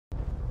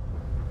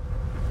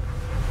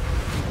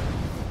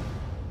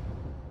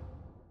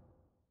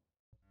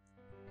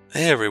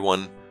Hey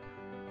everyone,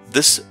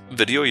 this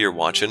video you're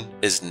watching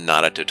is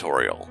not a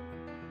tutorial.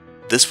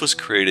 This was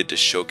created to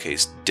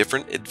showcase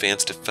different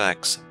advanced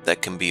effects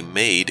that can be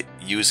made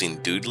using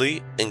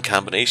Doodly in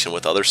combination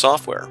with other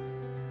software.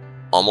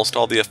 Almost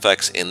all the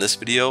effects in this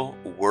video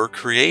were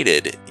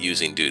created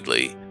using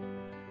Doodly.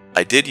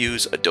 I did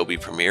use Adobe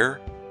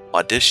Premiere,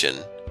 Audition,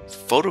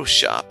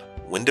 Photoshop,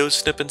 Windows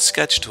Snip and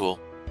Sketch Tool,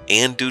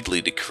 and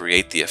Doodly to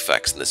create the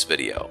effects in this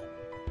video.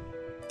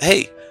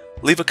 Hey,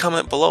 leave a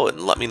comment below and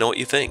let me know what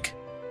you think.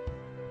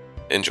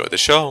 Enjoy the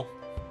show.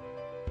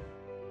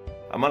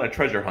 I'm on a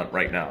treasure hunt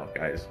right now,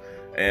 guys.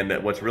 And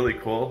what's really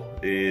cool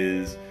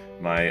is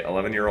my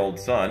 11-year-old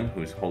son,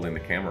 who's holding the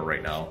camera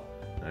right now,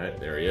 all right,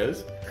 there he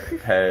is,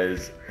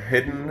 has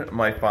hidden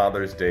my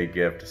Father's Day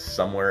gift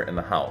somewhere in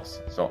the house.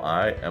 So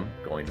I am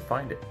going to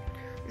find it.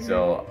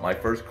 So my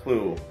first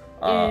clue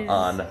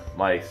on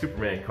my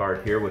Superman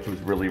card here, which was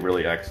really,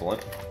 really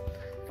excellent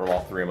from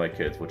all three of my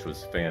kids, which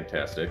was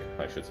fantastic.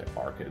 I should say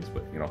our kids,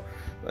 but you know.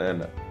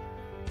 And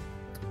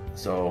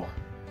so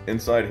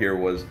inside here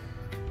was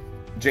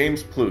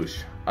James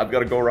Ploosh. I've got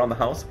to go around the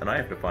house and I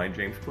have to find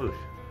James Ploosh.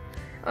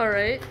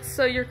 Alright,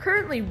 so you're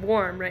currently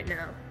warm right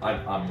now.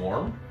 I'm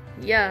warm?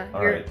 Yeah.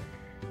 Alright.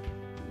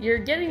 You're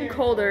getting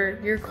colder.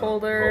 You're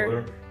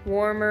colder.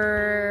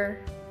 Warmer.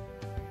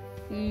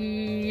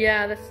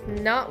 Yeah, that's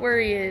not where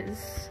he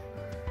is.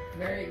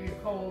 Very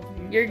cold.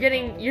 You're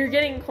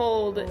getting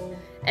cold.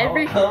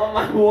 How am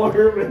I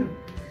warm?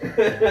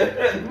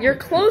 You're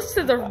close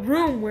to the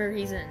room where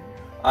he's in.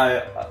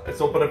 But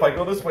if I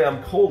go this way,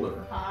 I'm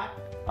colder. Hot.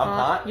 I'm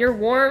hot? You're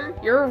warm.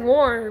 You're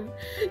warm.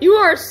 You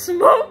are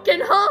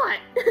smoking hot.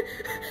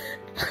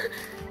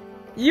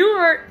 You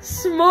are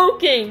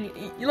smoking.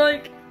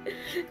 Like,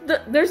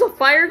 there's a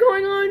fire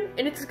going on,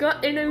 and it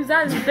was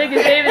as big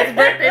as David's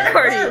birthday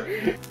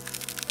party.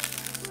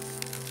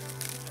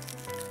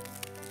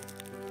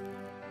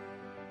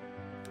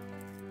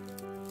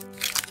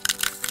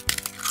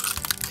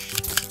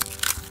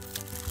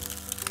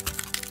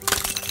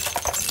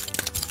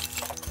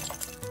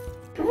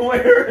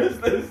 Where is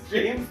this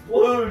James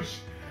Ploosh?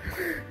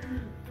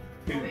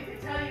 Well, we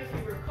could tell you if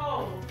you were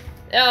cold.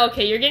 Oh,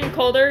 okay, you're getting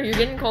colder. You're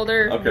getting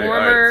colder. Okay,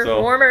 warmer. right,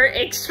 so warmer.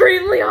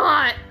 Extremely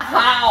hot.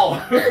 How?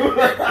 How am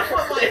I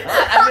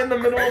hot? I'm in the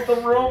middle of the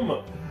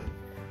room.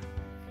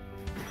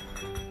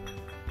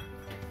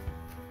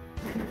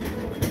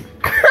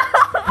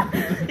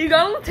 You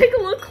gotta take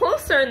a look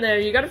closer in there.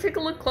 You gotta take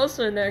a look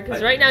closer in there,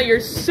 because right now you're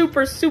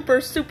super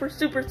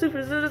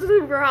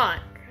hot.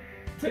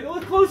 Take a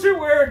look closer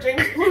where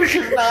James Ploosh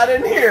is not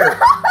in here.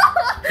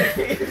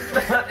 He's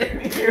not in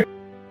here.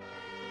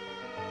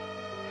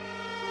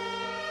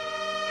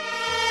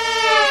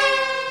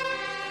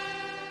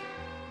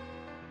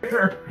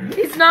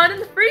 He's not in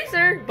the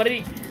freezer, but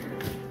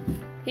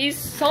he's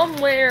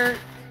somewhere.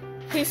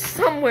 He's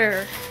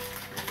somewhere.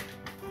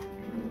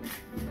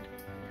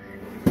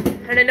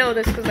 And I know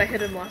this because I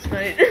hit him last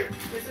night.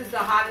 This is the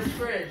hottest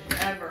fridge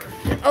ever.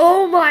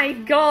 Oh my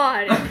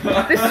god!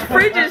 This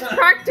fridge is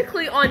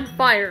practically on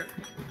fire.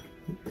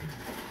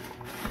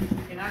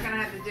 You're not gonna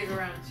have to dig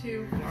around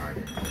too far.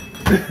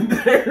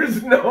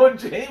 There's no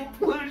James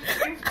Ploosh.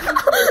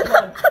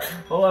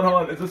 Hold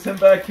on. Is this him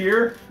back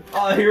here?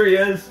 Oh, here he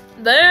is.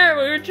 There,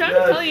 we were trying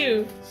to tell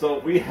you. So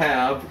we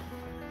have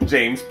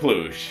James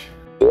Ploosh.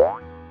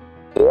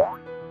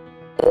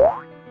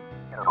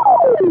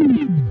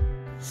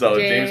 So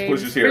James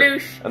Ploosh is here.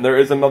 Ploosh. And there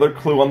is another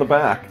clue on the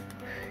back.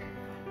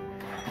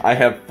 I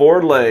have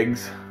 4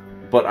 legs,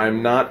 but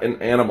I'm not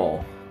an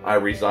animal. I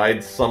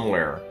reside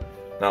somewhere.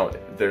 Now,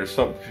 appears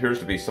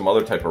to be some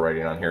other type of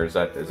writing on here. Is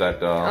that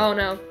oh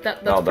no,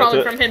 that's no,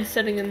 probably from him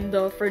sitting in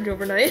the fridge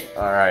overnight.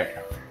 Alright.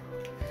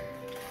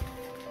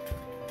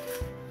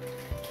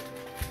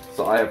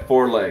 So I have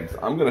 4 legs.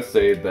 I'm gonna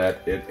say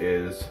that it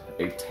is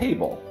a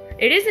table.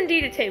 It is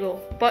indeed a table,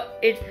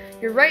 but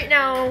you're right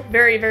now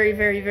very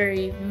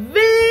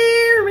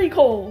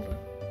cold.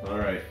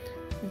 Alright.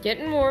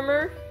 Getting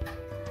warmer.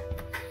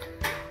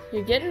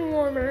 You're getting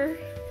warmer.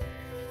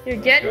 You're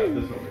I've getting.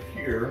 got this over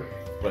here,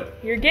 but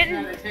You're It's getting.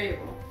 on a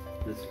table.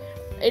 this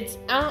It's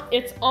out.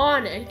 It's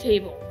on a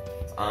table.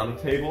 it's on a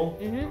table.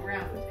 Mm-hmm.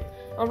 Around the table.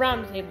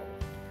 Around the table.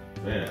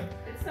 Man.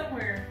 It's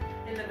somewhere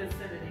in the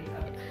vicinity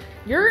of it.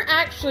 You're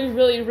actually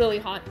really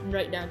hot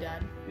right now,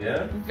 Dad.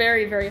 Yeah?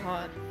 Very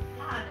hot.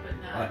 Hot, but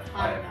I not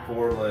hot have enough.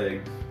 4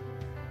 legs.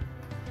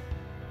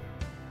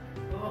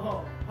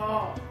 Oh.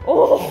 Oh!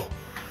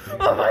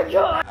 Oh my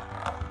god!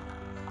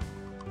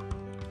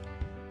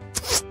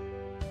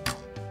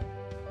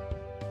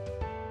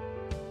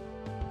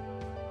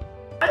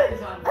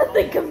 I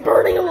think I'm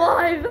burning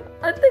alive!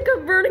 I think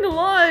I'm burning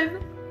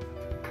alive!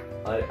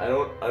 I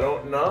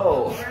don't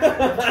know.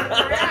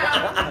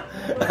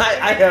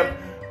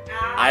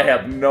 I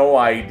have no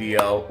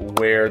idea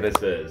where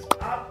this is.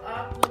 Look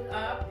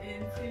up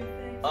into things.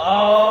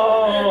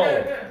 Oh!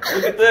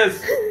 Look at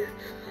this.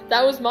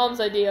 That was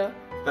Mom's idea.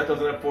 That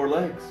doesn't have 4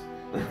 legs.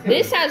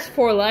 This has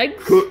 4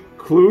 legs.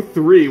 Clue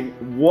 3.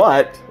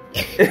 What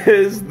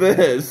is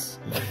this?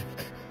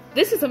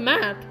 This is a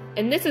map.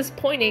 and this is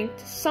pointing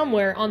to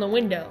somewhere on the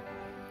window.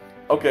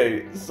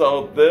 Okay,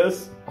 so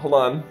this, hold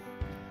on.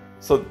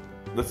 So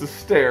this is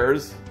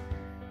stairs.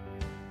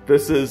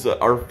 This is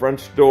our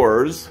French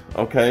doors,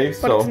 okay?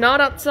 But it's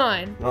not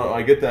outside. No,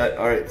 I get that.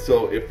 All right,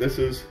 so if this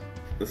is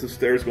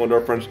stairs going to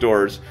our French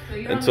doors. So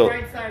you're and on so, the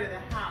right side of the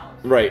house.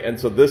 Right, and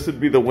so this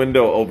would be the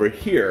window over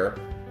here,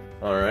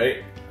 all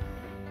right?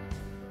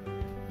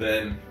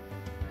 Then,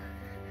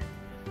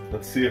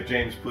 let's see if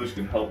James Plush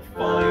can help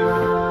find, You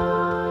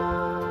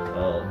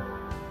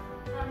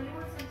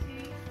want some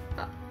tea?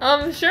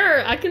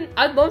 Sure,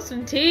 I'd love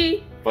some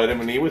tea.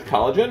 vitamin E with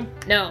collagen?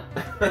 No.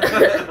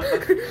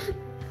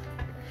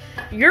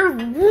 You're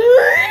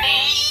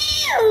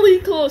really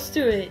close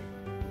to it.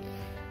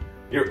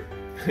 Your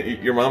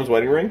mom's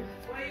wedding ring?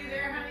 While you're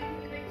there, honey,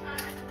 can you make time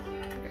to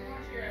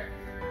watch your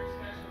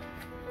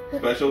special?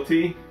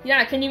 Specialty?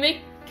 Yeah, can you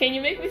make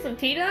me some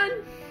tea, Dad?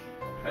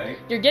 Okay.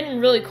 You're getting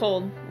really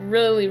cold.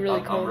 Really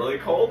cold. I'm really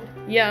cold?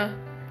 Yeah.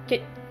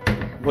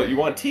 What, you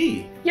want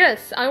tea?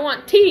 Yes, I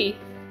want tea.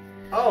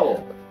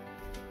 Oh.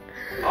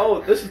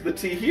 Oh, this is the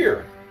tea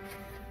here.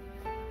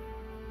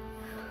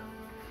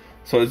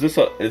 So is this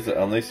let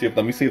me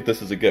see if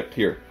this is a gift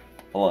here.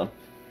 Hold on.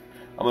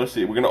 I'm gonna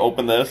see. We're gonna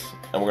open this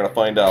and we're gonna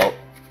find out.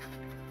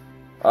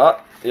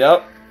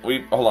 Yep.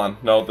 Hold on.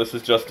 No, this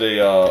is just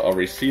a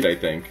receipt, I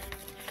think.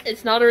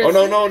 It's not a receipt.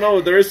 Oh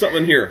no, there is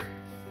something here.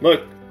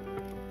 Look.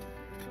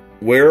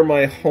 Where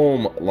my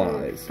home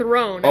lies.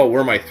 Throne. Oh,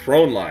 where my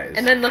throne lies.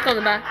 And then look on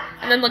the back.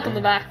 And then look on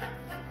the back.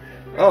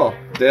 Oh,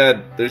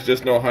 Dad, there's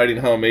just no hiding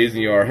how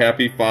amazing you are.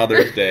 Happy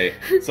Father's Day.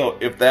 So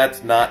if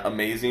that's not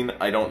amazing,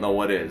 I don't know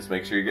what is.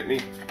 Make sure you get me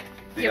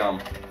the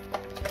Yep.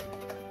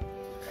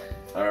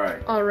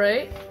 Alright.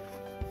 Alright.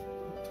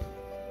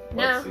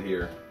 Now. Let's see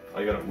here.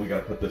 We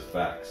gotta put this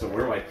back. So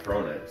where my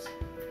throne is.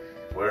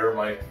 Where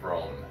my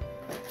throne.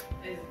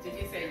 Did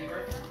you say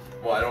your throne?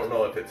 Well, I don't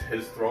know if it's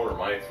his throne or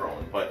my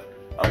throne, but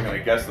I'm gonna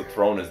guess the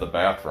throne is the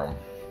bathroom.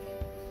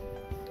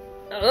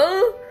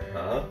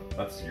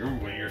 That's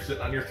when you're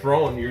sitting on your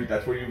throne.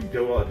 That's where you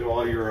do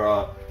all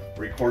your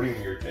recording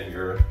and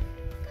your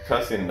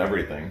testing and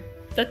everything.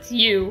 That's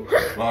you.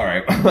 All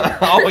right.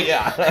 Oh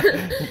yeah.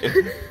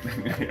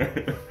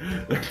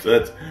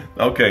 that's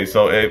okay.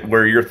 So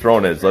where your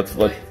throne is, let's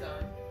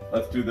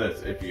do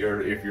this. If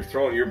your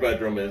throne, your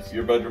bedroom is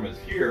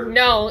here.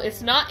 No,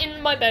 it's not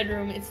in my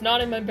bedroom. It's not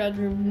in my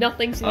bedroom.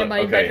 Nothing's in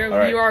my bedroom.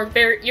 Right. You are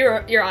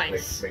you're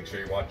ice. Make sure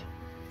you watch.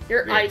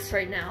 You're Yeah. ice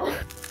right now.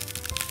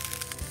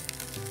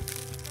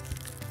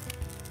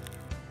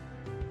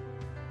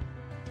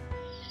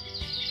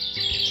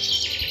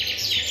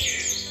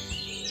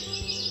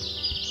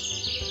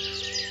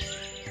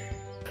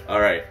 All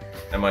right.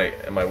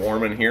 Am I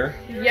warm in here?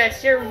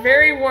 Yes, you're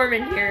very warm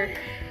in here.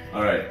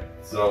 All right.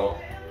 So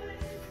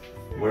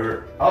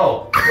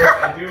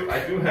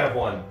I do have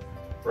one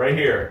right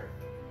here.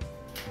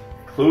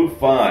 Clue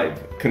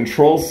 5.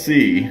 Control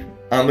C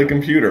on the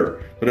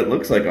computer, but it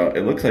looks like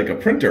a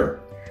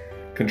printer.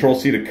 Control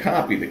C to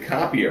copy, the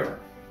copier.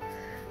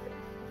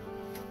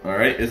 All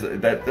right, is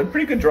that a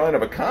pretty good drawing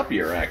of a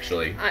copier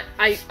actually?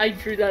 I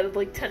drew that at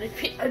like 10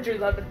 p. I drew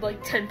that at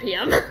like 10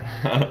 p.m.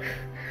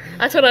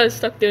 That's what I was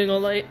stuck doing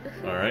all night.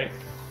 All right.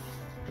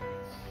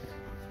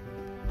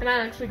 And I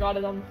actually got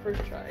it on the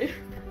first try.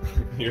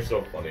 You're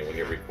so funny when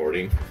you're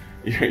recording.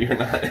 You're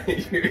not.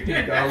 You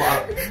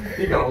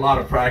got a lot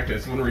of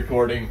practice when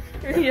recording.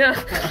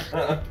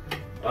 Yeah.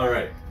 All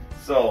right.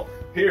 So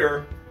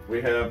here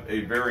we have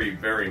a very,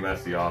 very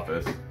messy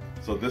office.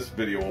 So this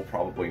video will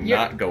probably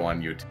not go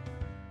on YouTube.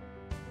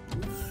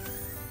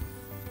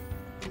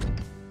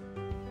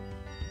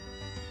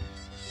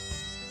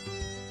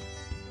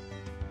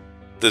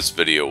 This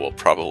video will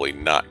probably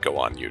not go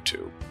on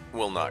YouTube.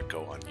 Will not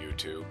go on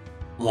YouTube.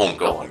 Won't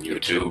go on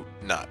YouTube.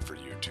 Not for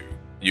YouTube.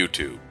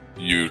 YouTube.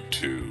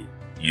 YouTube.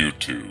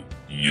 YouTube.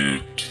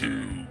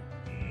 YouTube.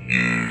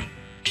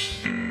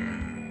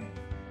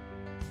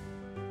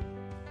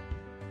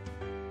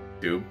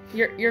 YouTube.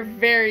 You're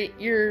very,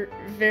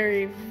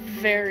 very,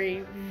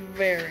 very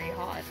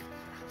hot.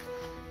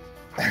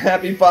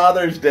 Happy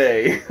Father's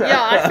Day.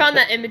 Yeah, I found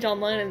that image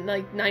online at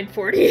like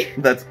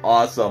 9:40. That's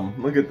awesome.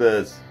 Look at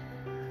this.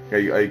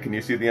 Can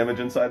you see the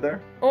image inside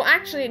there? Oh,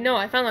 actually, no,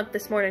 I found that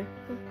this morning.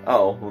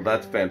 Oh, well,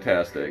 that's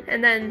fantastic.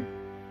 And then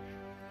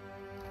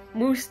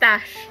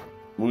mustache.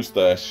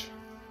 Mustache.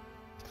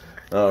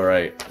 All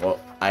right. Well,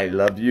 I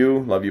love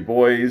you. Love you,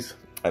 boys.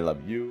 I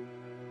love you.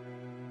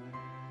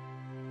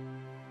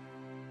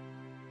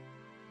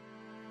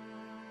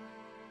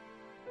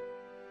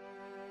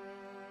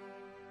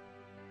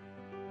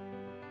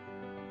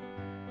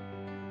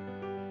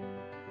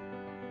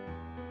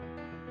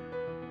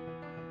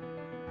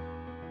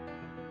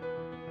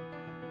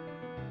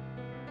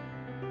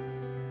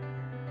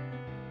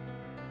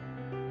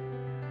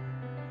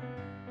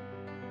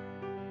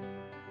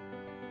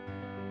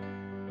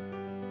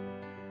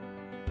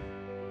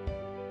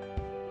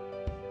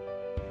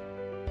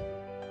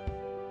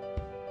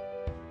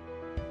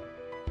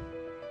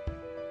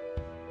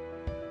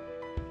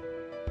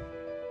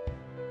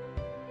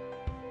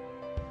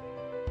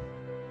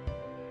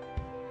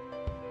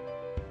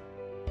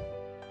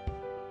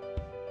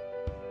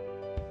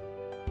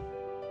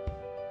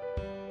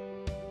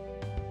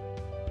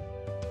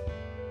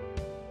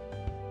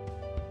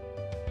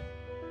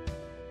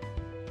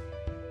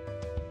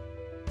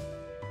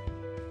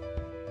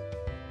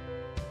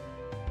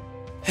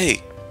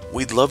 Hey,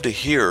 we'd love to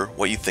hear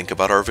what you think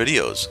about our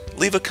videos.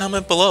 Leave a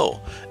comment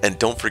below, and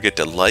don't forget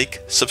to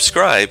like,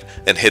 subscribe,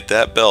 and hit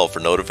that bell for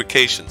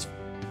notifications.